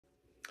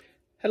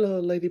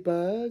Hello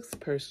ladybugs,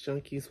 purse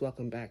junkies,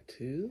 welcome back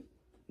to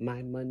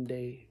my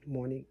Monday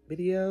morning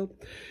video.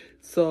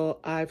 So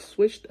I've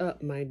switched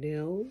up my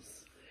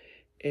nails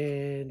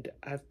and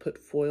I've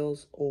put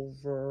foils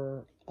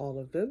over all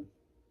of them,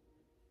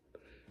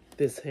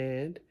 this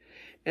hand,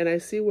 and I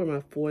see where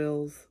my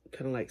foils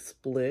kind of like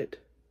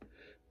split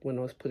when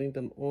I was putting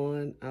them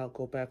on. I'll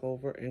go back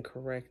over and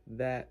correct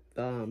that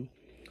thumb,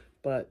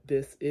 but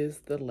this is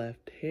the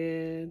left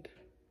hand.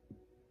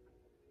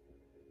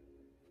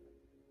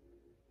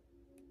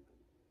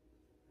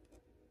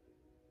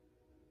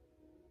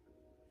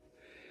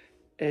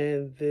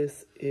 And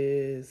this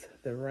is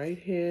the right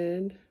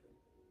hand.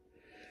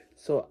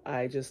 So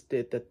I just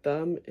did the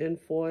thumb in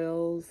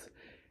foils,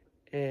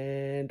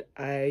 and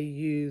I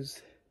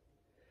use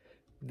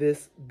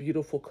this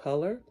beautiful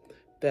color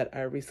that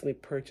I recently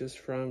purchased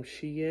from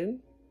Shein.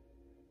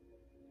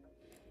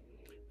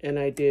 And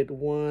I did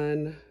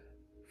one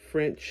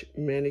French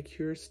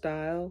manicure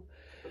style.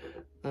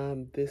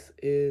 This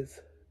is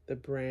the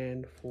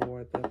brand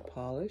for the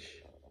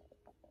polish.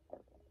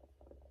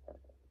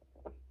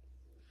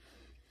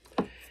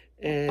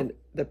 And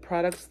the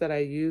products that I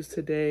use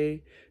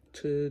today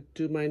to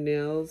do my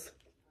nails,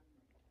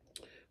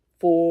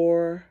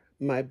 for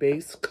my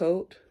base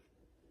coat,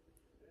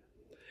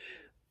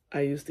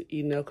 I use the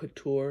E-Nail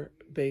Couture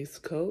base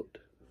coat.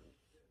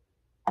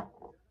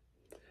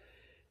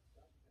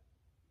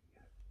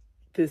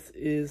 This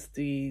is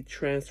the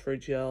transfer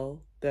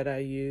gel that I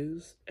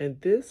use,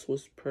 and this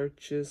was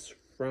purchased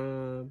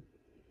from,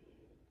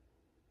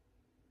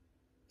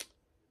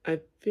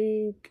 I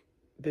think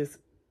this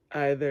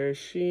either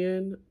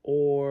Shein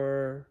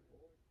or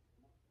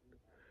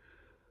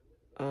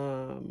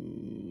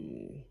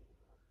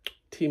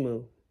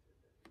Temu.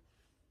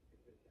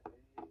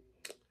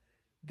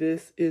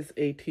 This is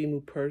a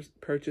Temu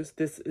purchase.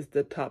 This is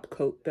the top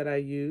coat that I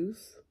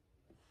use.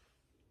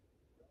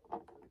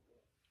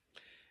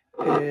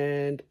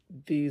 And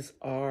these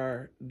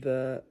are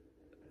the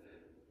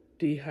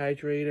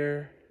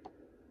dehydrator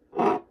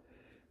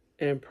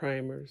and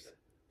primers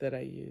that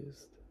I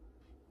used.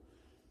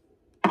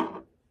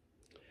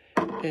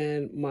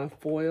 And my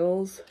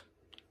foils,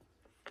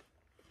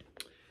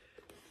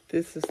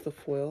 this is the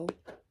foil,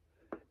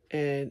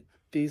 and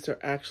these are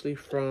actually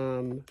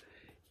from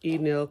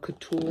E-Nail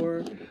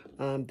Couture.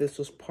 This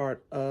was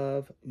part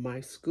of my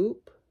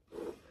scoop.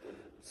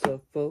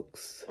 So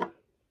folks,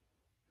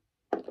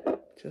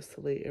 just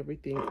to lay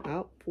everything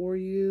out for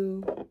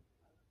you.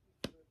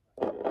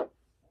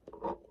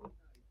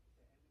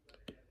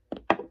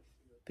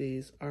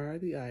 These are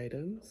the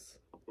items.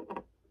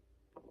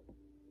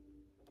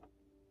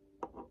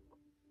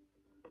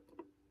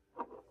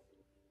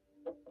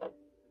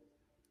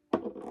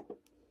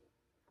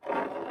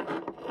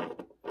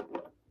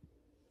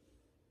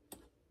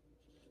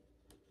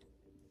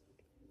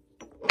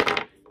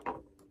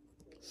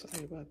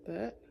 Sorry about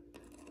that.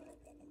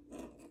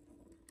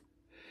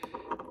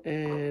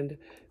 And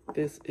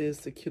this is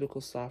the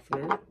cuticle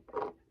softener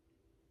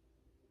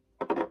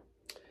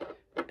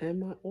and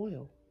my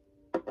oil.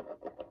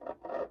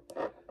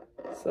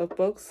 So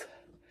folks,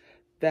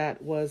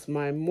 that was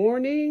my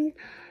morning.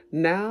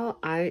 Now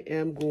I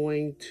am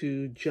going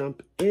to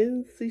jump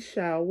in the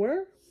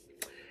shower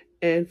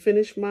and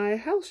finish my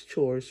house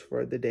chores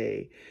for the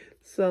day.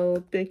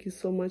 So thank you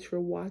so much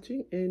for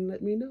watching, and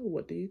let me know,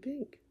 what do you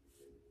think?